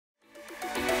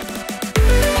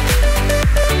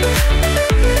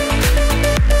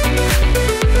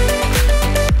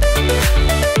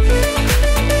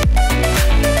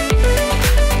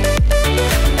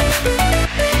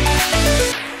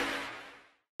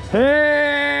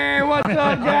Hey, what's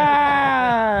up,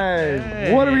 guys?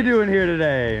 Hey. What are we doing here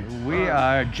today? We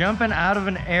are jumping out of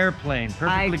an airplane,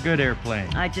 perfectly good airplane.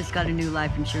 I just got a new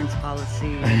life insurance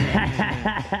policy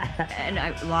and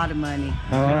a lot of money.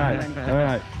 All right, all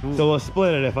right. So we'll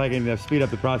split it if I can speed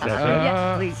up the process. Right?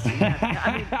 Yeah,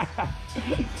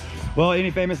 please. Well,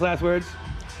 any famous last words?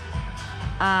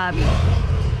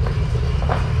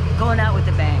 Going out with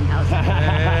a bang. How's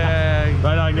that?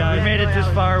 Right on, guys. We made it this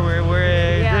far where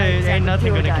ain't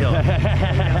nothing gonna kill it.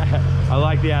 I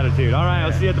like the attitude. All right,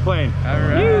 I'll see you at the plane. All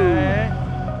right.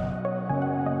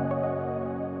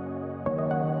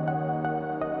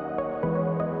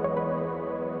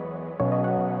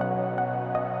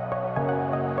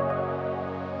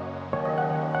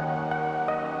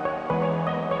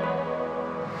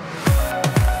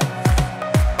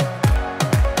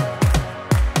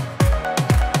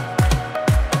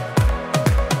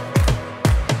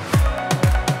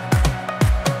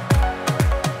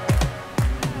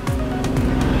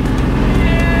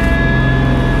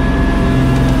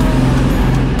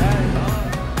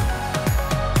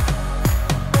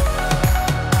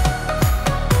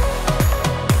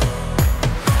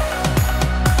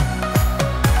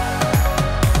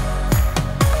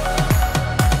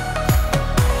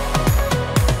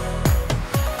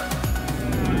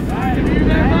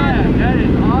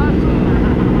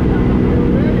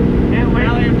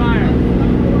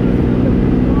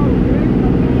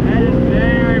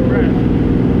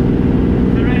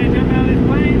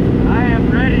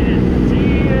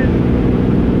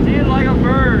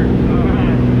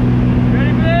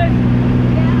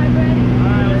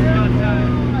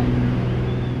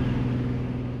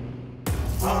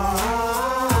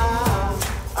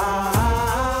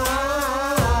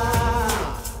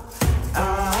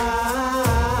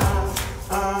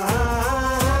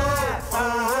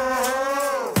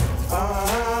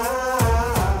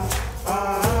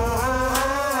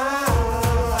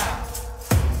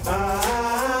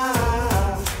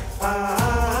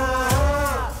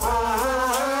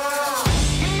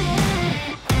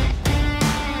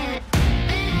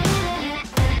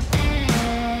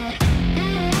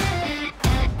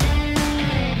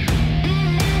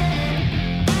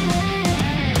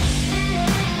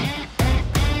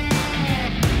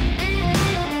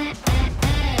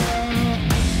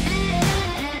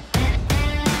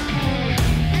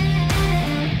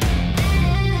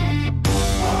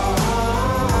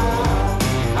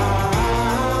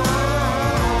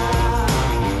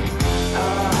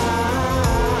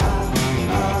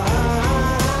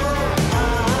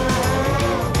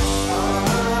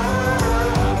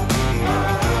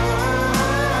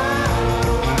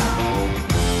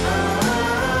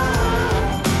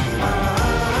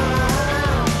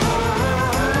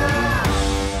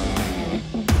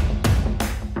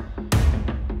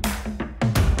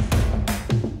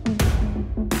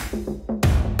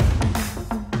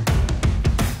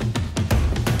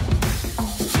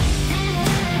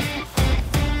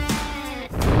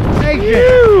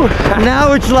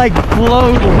 Now it's like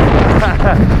floating.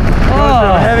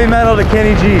 Oh, heavy metal to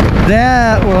Kenny G.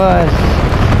 That was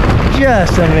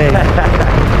just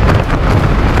amazing.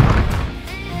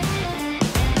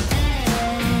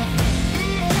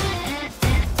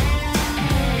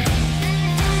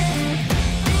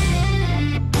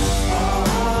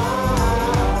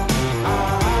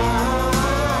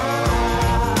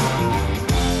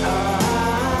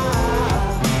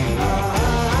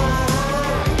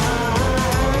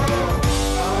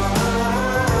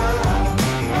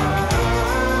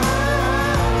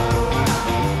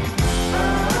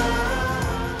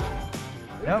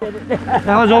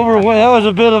 That was that was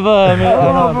a bit of a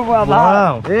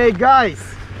wow. Hey guys,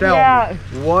 tell me,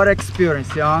 what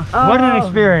experience, yeah? What an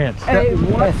experience. Hey,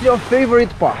 what's your favorite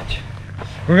part?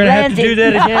 We're gonna have to do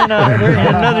that again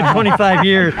in another 25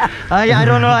 years. I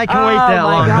don't know, I can wait that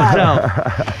long myself.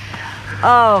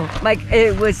 Oh,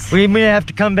 it was. We may have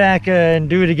to come back and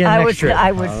do it again next trip.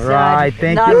 I was. All right,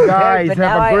 thank you guys.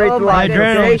 Have a great life. My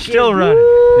adrenaline's still running.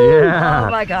 Yeah.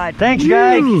 Oh my God. Thanks,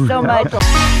 guys. Thank you so much.